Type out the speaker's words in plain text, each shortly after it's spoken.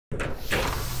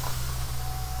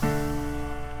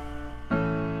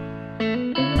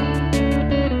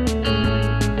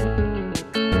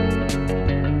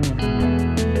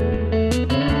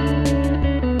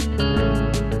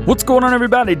What's going on,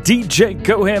 everybody?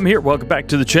 DjGoHam here. Welcome back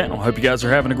to the channel. Hope you guys are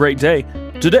having a great day.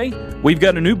 Today, we've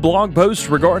got a new blog post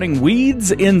regarding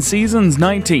weeds in Seasons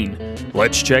 19.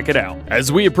 Let's check it out. As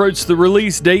we approach the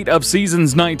release date of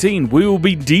Seasons 19, we will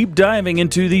be deep diving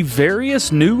into the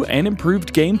various new and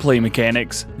improved gameplay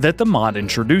mechanics that the mod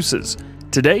introduces.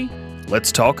 Today,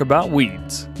 let's talk about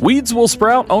weeds. Weeds will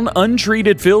sprout on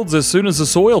untreated fields as soon as the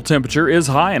soil temperature is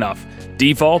high enough.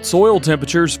 Default soil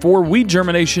temperatures for weed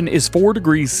germination is 4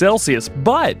 degrees Celsius,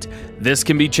 but this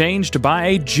can be changed by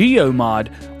a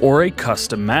geomod or a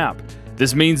custom map.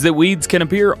 This means that weeds can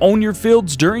appear on your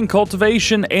fields during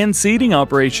cultivation and seeding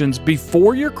operations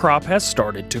before your crop has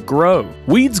started to grow.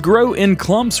 Weeds grow in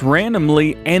clumps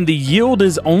randomly, and the yield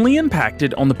is only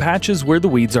impacted on the patches where the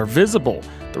weeds are visible.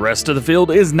 The rest of the field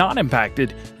is not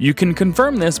impacted. You can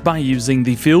confirm this by using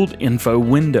the field info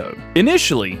window.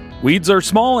 Initially, weeds are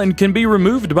small and can be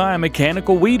removed by a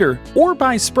mechanical weeder or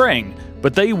by spraying,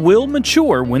 but they will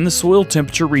mature when the soil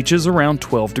temperature reaches around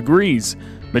 12 degrees.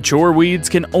 Mature weeds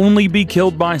can only be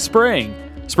killed by spraying.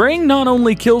 Spraying not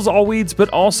only kills all weeds but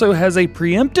also has a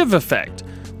preemptive effect.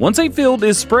 Once a field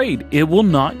is sprayed, it will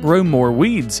not grow more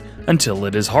weeds until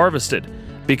it is harvested,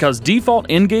 because default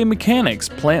in-game mechanics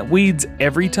plant weeds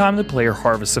every time the player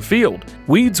harvests a field.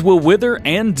 Weeds will wither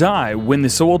and die when the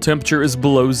soil temperature is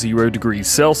below 0 degrees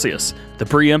Celsius. The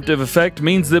preemptive effect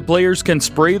means that players can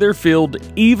spray their field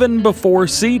even before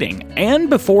seeding and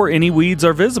before any weeds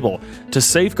are visible to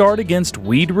safeguard against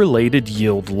weed-related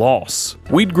yield loss.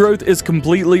 Weed growth is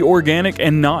completely organic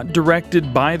and not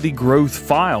directed by the growth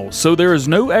file, so there is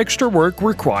no extra work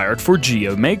required for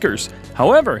geo makers.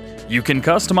 However, you can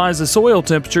customize the soil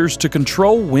temperatures to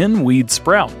control when weeds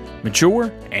sprout,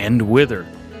 mature, and wither.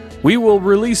 We will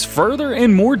release further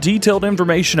and more detailed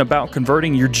information about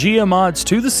converting your geomods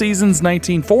to the Seasons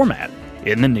 19 format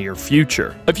in the near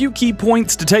future. A few key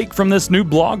points to take from this new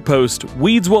blog post: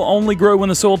 weeds will only grow when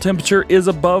the soil temperature is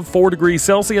above 4 degrees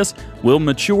Celsius, will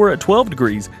mature at 12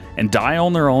 degrees, and die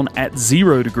on their own at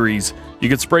 0 degrees. You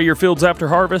can spray your fields after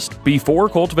harvest, before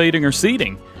cultivating or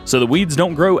seeding, so the weeds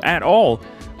don't grow at all.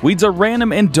 Weeds are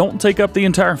random and don't take up the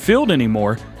entire field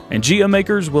anymore, and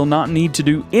geomakers will not need to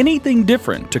do anything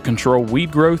different to control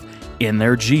weed growth in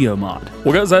their geomod.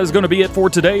 Well guys, that is going to be it for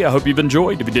today. I hope you've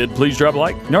enjoyed. If you did, please drop a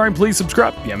like. And alright, please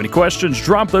subscribe. If you have any questions,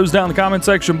 drop those down in the comment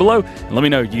section below, and let me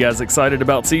know, you guys excited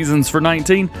about Seasons for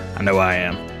 19? I know I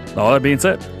am. All that being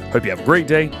said, hope you have a great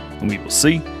day, and we will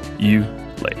see you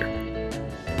later.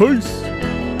 Peace!